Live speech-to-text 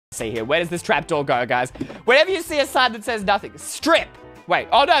see here. Where does this trapdoor go, guys? Whenever you see a sign that says nothing, strip. Wait,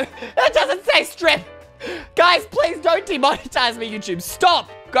 oh no, that doesn't say strip. Guys, please don't demonetize me, YouTube. Stop.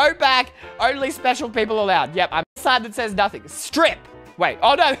 Go back. Only special people allowed. Yep, I'm a sign that says nothing. Strip. Wait,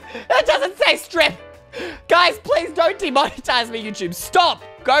 oh no, that doesn't say strip. Guys, please don't demonetize me, YouTube. Stop.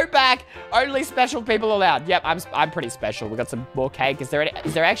 Go back. Only special people allowed. Yep, I'm pretty special. We got some more cake. Is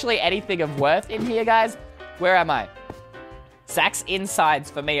there actually anything of worth in here, guys? Where am I? Zach's insides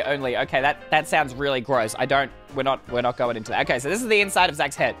for me only. Okay, that sounds really gross. We're not going into that. Okay, so this is the inside of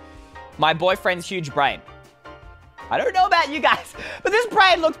Zach's head. My boyfriend's huge brain. I don't know about you guys, but this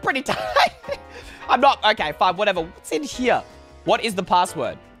brain looks pretty tight. Okay, fine, whatever. What's in here? What is the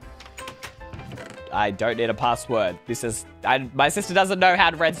password? I don't need a password. My sister doesn't know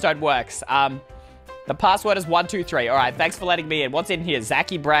how redstone works. The password is 123. All right, thanks for letting me in. What's in here?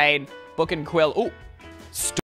 Zachy brain, book and quill. Ooh.